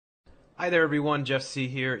Hi there, everyone. Jeff C.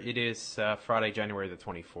 here. It is Friday, January the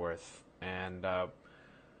 24th, and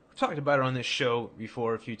we've talked about it on this show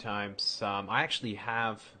before a few times. I actually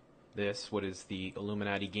have this, what is the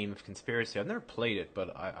Illuminati game of conspiracy. I've never played it,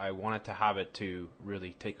 but I wanted to have it to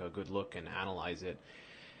really take a good look and analyze it.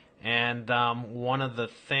 And one of the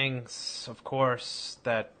things, of course,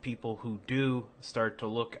 that people who do start to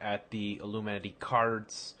look at the Illuminati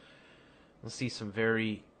cards will see some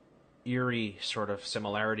very eerie sort of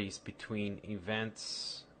similarities between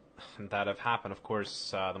events that have happened. Of course,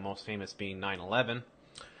 the most famous being 9/11,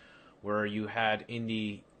 where you had in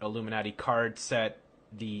the Illuminati card set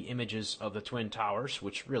the images of the Twin Towers,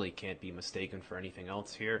 which really can't be mistaken for anything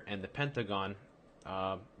else here, and the Pentagon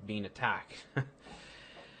being attacked.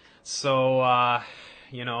 So,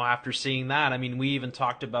 after seeing that, I mean, we even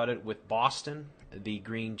talked about it with Boston, the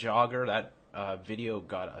green jogger. That video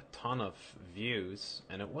got a ton of views,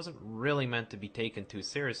 and it wasn't really meant to be taken too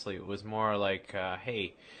seriously. It was more like,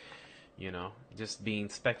 hey, just being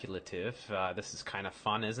speculative. This is kind of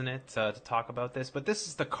fun, isn't it, to talk about this? But this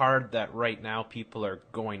is the card that right now people are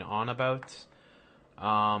going on about.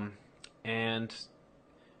 And,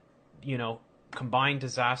 combined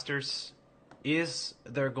disasters. Is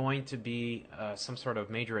there going to be some sort of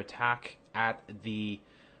major attack at the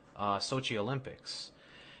Sochi Olympics?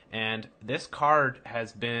 And this card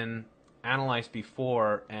has been analyzed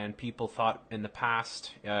before, and people thought in the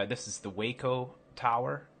past, this is the Waco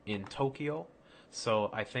Tower in Tokyo. So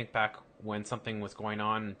I think back when something was going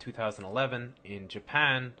on in 2011 in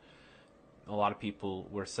Japan, a lot of people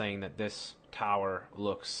were saying that this tower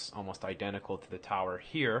looks almost identical to the tower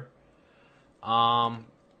here.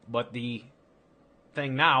 But the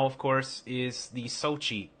thing now, of course, is the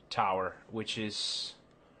Sochi Tower, which is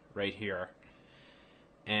right here.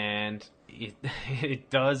 And it,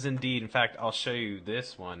 it does indeed. In fact, I'll show you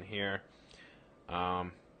this one here.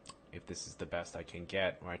 If this is the best I can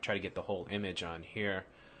get, or I try to get the whole image on here.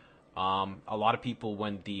 A lot of people,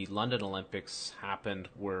 when the London Olympics happened,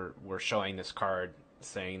 were showing this card,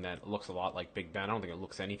 saying that it looks a lot like Big Ben. I don't think it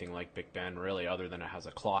looks anything like Big Ben, really, other than it has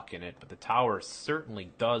a clock in it. But the tower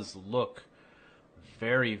certainly does look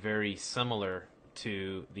very, very similar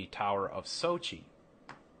to the Tower of Sochi,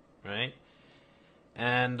 right?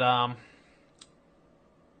 And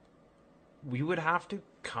we would have to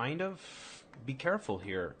kind of be careful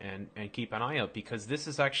here and keep an eye out, because this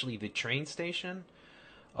is actually the train station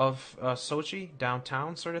of Sochi,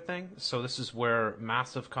 downtown sort of thing. So this is where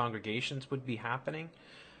massive congregations would be happening.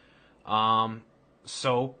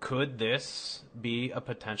 So could this be a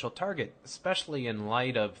potential target, especially in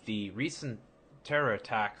light of the recent terror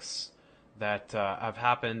attacks that have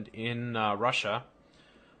happened in Russia?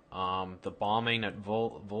 The bombing at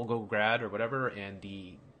Volgograd or whatever, and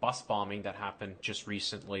the bus bombing that happened just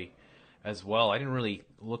recently as well. I didn't really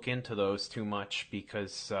look into those too much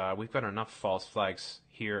because we've got enough false flags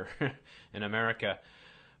here in America.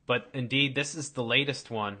 But indeed, this is the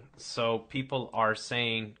latest one. So people are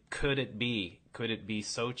saying, could it be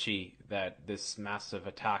Sochi that this massive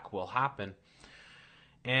attack will happen?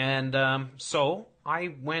 And so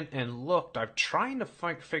I went and looked. I'm trying to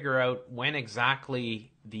figure out when exactly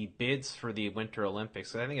the bids for the Winter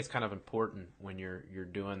Olympics. I think it's kind of important when you're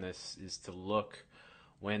doing this, is to look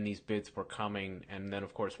when these bids were coming, and then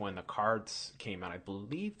of course when the cards came out. I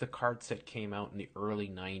believe the card set came out in the early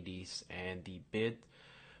 90s, and the bid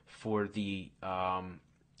for the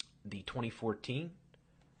 2014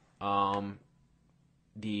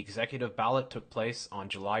 the executive ballot took place on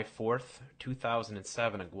July 4th,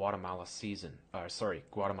 2007 in Guatemala City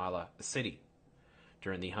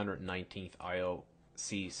during the 119th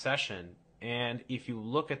IOC session. And if you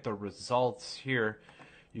look at the results here,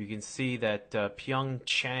 you can see that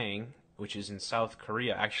Pyeongchang, which is in South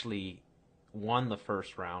Korea, actually won the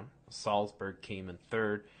first round. Salzburg came in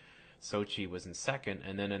third. Sochi was in second.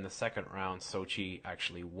 And then in the second round, Sochi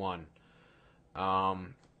actually won.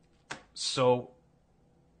 So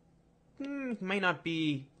may not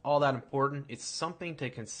be all that important. It's something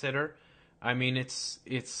to consider. I mean, it's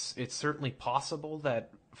certainly possible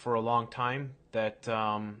that for a long time that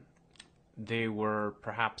they were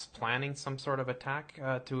perhaps planning some sort of attack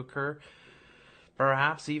to occur.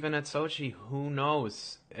 Perhaps even at Sochi. Who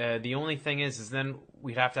knows? The only thing is then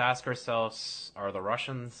we'd have to ask ourselves: are the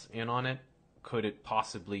Russians in on it? Could it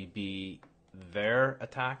possibly be their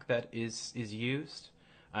attack that is used?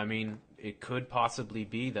 I mean, it could possibly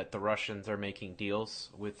be that the Russians are making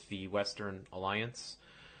deals with the Western Alliance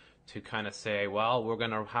to kind of say, well, we're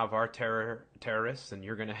going to have our terrorists and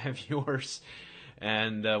you're going to have yours.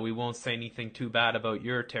 And we won't say anything too bad about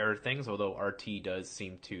your terror things, although RT does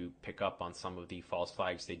seem to pick up on some of the false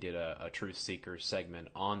flags. They did a Truth Seeker segment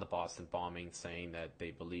on the Boston bombing, saying that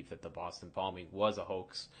they believe that the Boston bombing was a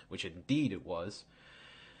hoax, which indeed it was.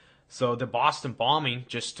 So the Boston bombing,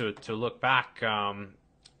 just to look back, I'll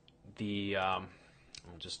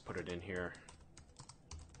just put it in here.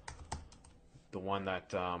 The one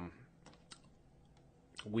that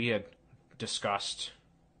we had discussed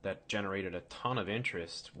that generated a ton of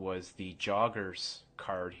interest was the Joggers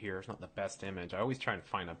card here. It's not the best image. I always try and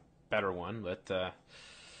find a better one, but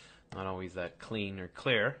not always that clean or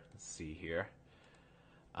clear. Let's see here.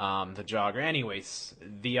 The Jogger. Anyways,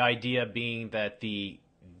 the idea being that the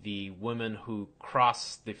woman who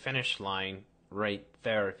crossed the finish line right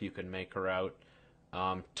there, if you can make her out,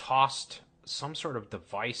 tossed some sort of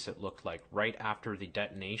device, it looked like, right after the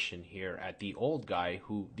detonation here at the old guy,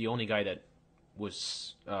 the only guy that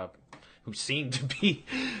was who seemed to be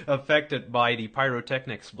affected by the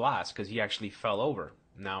pyrotechnics blast, because he actually fell over.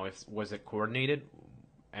 Now, was it coordinated,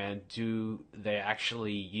 and do they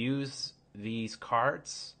actually use these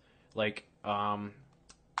cards? Like, I've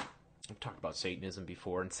talked about Satanism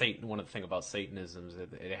before, and one of the things about Satanism is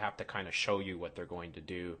that they have to kind of show you what they're going to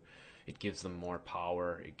do. It gives them more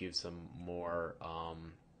power. It gives them more,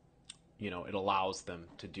 it allows them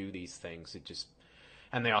to do these things.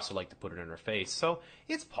 And they also like to put it in her face. So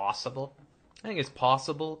it's possible. I think it's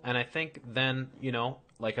possible. And I think then,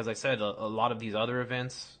 like as I said, a lot of these other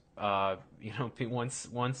events,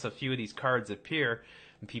 once a few of these cards appear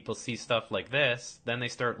and people see stuff like this, then they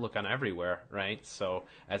start looking everywhere, right? So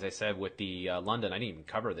as I said with the London, I didn't even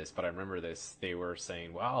cover this, but I remember this. They were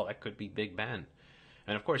saying, wow, that could be Big Ben.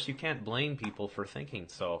 And of course, you can't blame people for thinking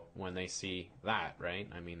so when they see that, right?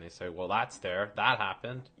 I mean, they say, well, that's there. That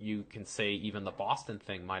happened. You can say even the Boston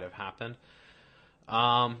thing might have happened.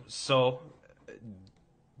 So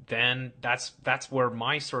then that's where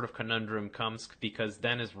my sort of conundrum comes, because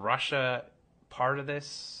then is Russia part of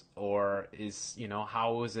this? Or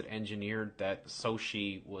how was it engineered that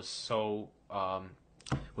Sochi was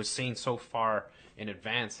seen so far in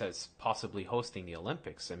advance as possibly hosting the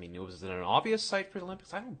Olympics? I mean, was it an obvious site for the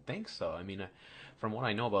Olympics? I don't think so. I mean, from what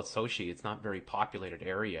I know about Sochi, it's not a very populated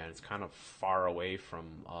area, and it's kind of far away from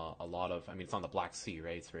a lot of... I mean, it's on the Black Sea,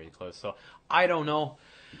 right? It's very close. So I don't know.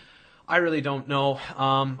 I really don't know.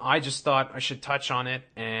 I just thought I should touch on it,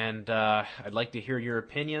 and I'd like to hear your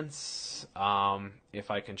opinions.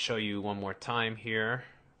 If I can show you one more time here.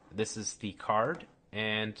 This is the card.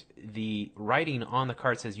 And the writing on the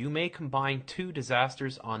card says, you may combine two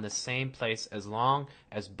disasters on the same place as long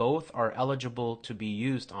as both are eligible to be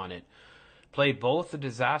used on it. Play both the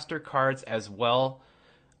disaster cards as well.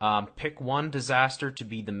 Pick one disaster to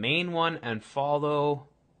be the main one and follow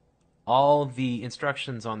all the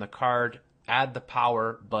instructions on the card. Add the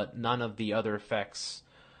power, but none of the other effects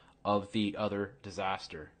of the other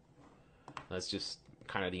disaster. That's just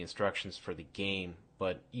kind of the instructions for the game.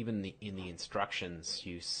 But even in the instructions,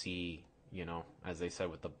 you see, as they said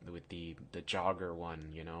with the Jogger one,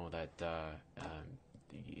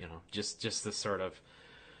 just the sort of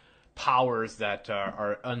powers that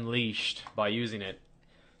are unleashed by using it.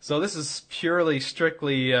 So this is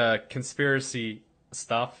strictly conspiracy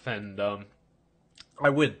stuff, and I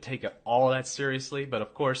would take all of that seriously. But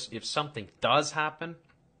of course, if something does happen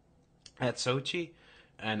at Sochi,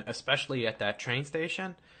 and especially at that train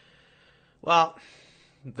station, well,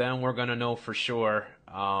 then we're going to know for sure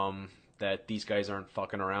that these guys aren't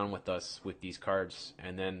fucking around with us with these cards.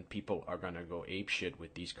 And then people are going to go apeshit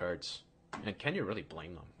with these cards. And can you really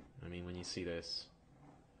blame them? I mean, when you see this,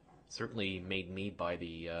 it certainly made me buy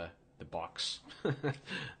the box,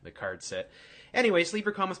 the card set. Anyways, leave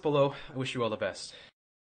your comments below. I wish you all the best.